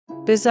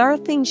Bizarre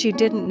things you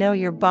didn't know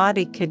your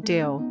body could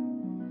do.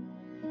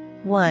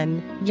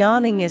 1.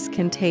 Yawning is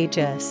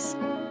contagious.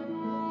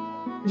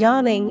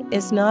 Yawning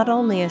is not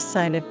only a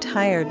sign of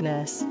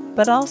tiredness,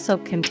 but also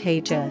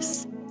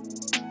contagious.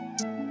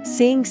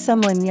 Seeing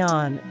someone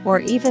yawn,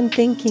 or even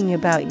thinking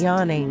about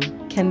yawning,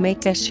 can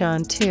make us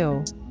yawn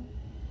too.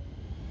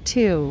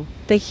 2.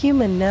 The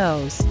human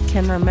nose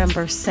can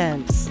remember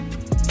scents.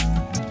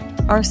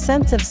 Our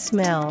sense of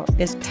smell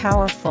is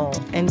powerful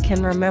and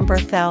can remember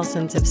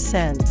thousands of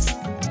scents.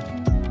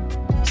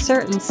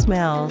 Certain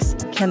smells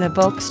can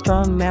evoke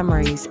strong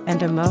memories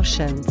and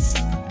emotions.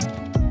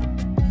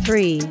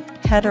 3.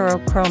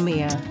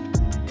 Heterochromia.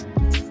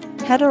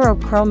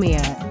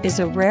 Heterochromia is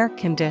a rare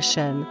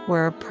condition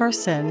where a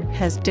person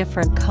has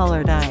different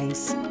colored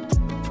eyes.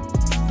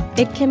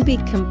 It can be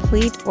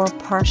complete or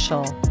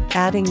partial,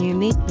 adding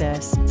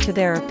uniqueness to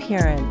their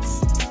appearance.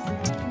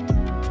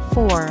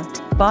 4.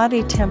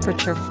 Body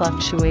temperature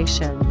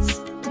fluctuations.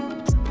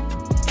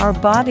 Our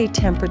body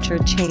temperature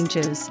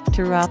changes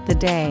throughout the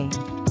day.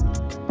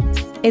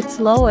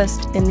 It's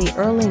lowest in the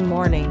early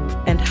morning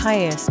and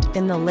highest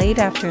in the late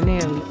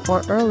afternoon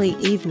or early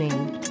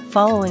evening,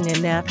 following a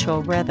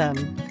natural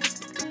rhythm.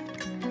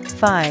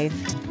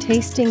 5.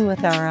 Tasting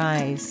with our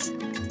eyes.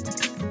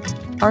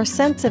 Our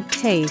sense of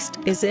taste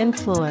is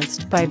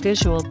influenced by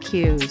visual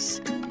cues.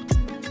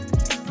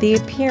 The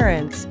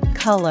appearance,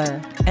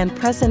 color, and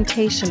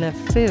presentation of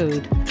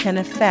food can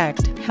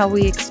affect how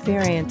we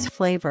experience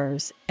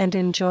flavors and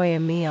enjoy a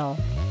meal.